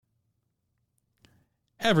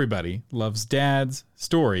Everybody loves dads,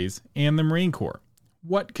 stories, and the Marine Corps.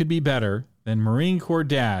 What could be better than Marine Corps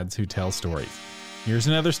dads who tell stories? Here's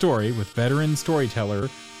another story with veteran storyteller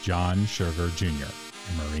John Sugar Jr.,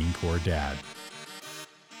 a Marine Corps dad.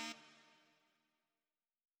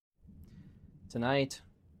 Tonight,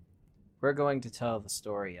 we're going to tell the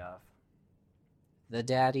story of the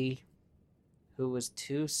daddy who was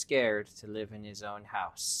too scared to live in his own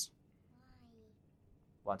house.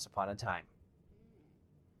 Once upon a time,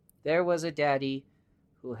 there was a daddy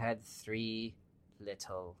who had 3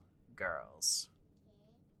 little girls.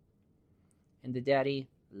 And the daddy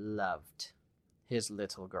loved his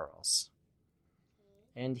little girls.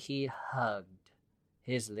 And he hugged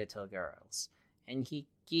his little girls. And he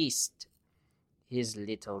kissed his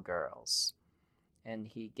little girls. And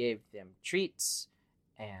he gave them treats.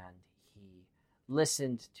 And he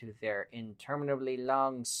listened to their interminably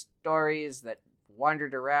long stories that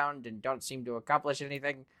wandered around and don't seem to accomplish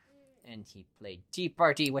anything. And he played Tea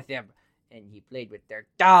Party with them, and he played with their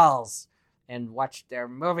dolls, and watched their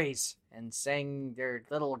movies, and sang their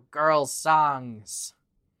little girl songs,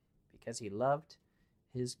 because he loved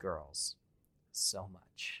his girls so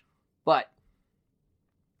much. But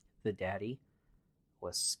the daddy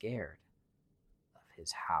was scared of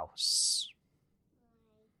his house,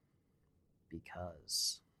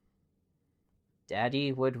 because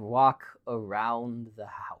daddy would walk around the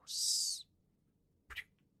house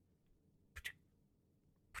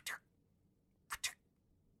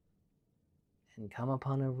and come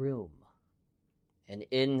upon a room. And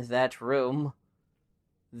in that room,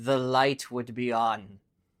 the light would be on.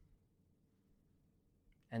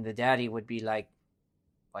 And the daddy would be like,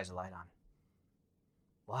 "Why is the light on?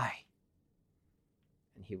 Why?"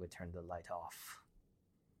 And he would turn the light off.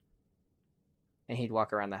 And he'd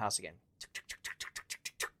walk around the house again.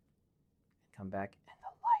 Come back, and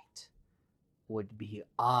the light would be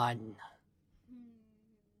on.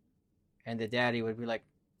 And the daddy would be like,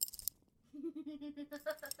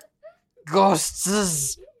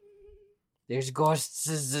 "Ghosts! There's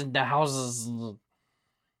ghosts in the houses."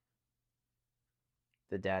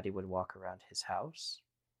 The daddy would walk around his house,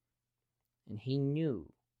 and he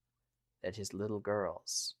knew that his little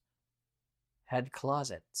girls had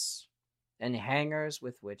closets and hangers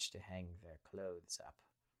with which to hang their clothes up,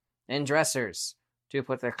 and dressers to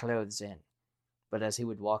put their clothes in. But as he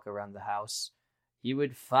would walk around the house, he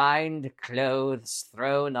would find clothes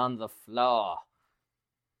thrown on the floor.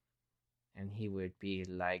 And he would be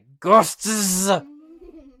like, "Ghosts!"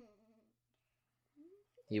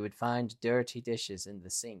 He would find dirty dishes in the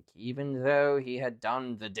sink, even though he had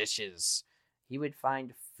done the dishes. He would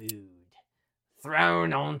find food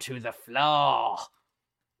thrown onto the floor,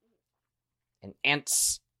 and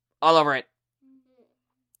ants all over it.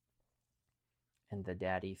 And the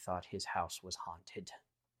daddy thought his house was haunted.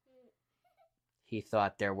 He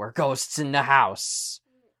thought there were ghosts in the house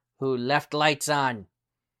who left lights on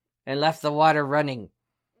and left the water running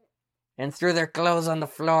and threw their clothes on the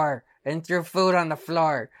floor and threw food on the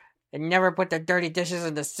floor and never put their dirty dishes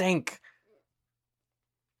in the sink.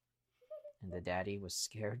 And the daddy was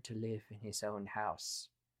scared to live in his own house.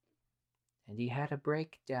 And he had a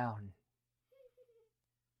breakdown.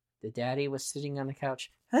 The daddy was sitting on the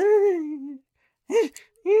couch. And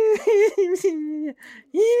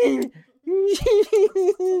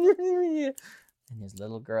his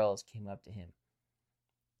little girls came up to him.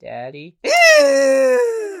 "Daddy?"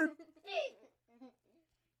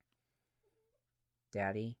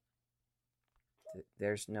 "Daddy,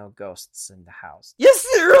 there's no ghosts in the house." "Yes,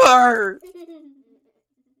 there are!"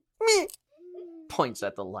 Points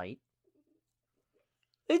at the light.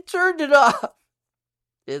 "I turned it off."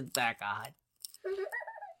 "It's back on."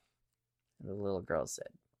 And the little girl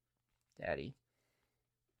said, "Daddy,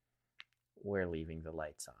 we're leaving the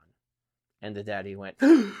lights on." And the daddy went,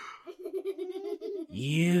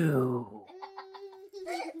 "You."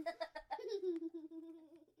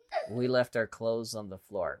 We left our clothes on the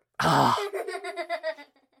floor.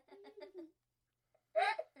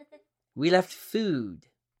 We left food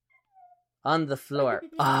on the floor.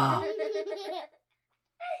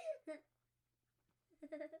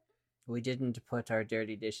 We didn't put our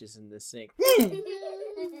dirty dishes in the sink.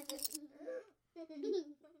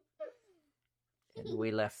 And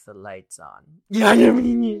we left the lights on.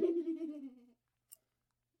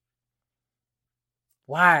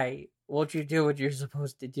 Why won't you do what you're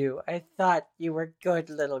supposed to do? I thought you were good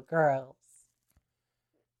little girls.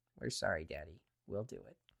 We're sorry, Daddy. We'll do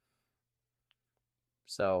it.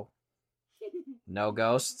 So, no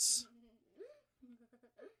ghosts?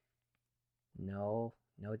 No,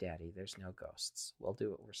 Daddy, there's no ghosts. We'll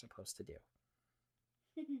do what we're supposed to do.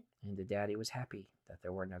 And the daddy was happy that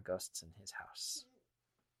there were no ghosts in his house.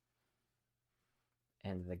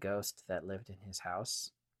 And the ghost that lived in his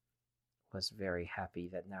house was very happy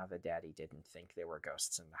that now the daddy didn't think there were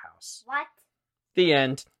ghosts in the house. What? The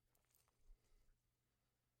end.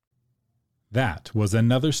 That was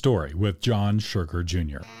another story with John Sugar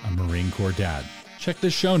Jr., a Marine Corps dad. Check the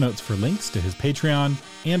show notes for links to his Patreon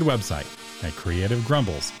and website at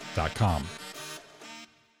creativegrumbles.com.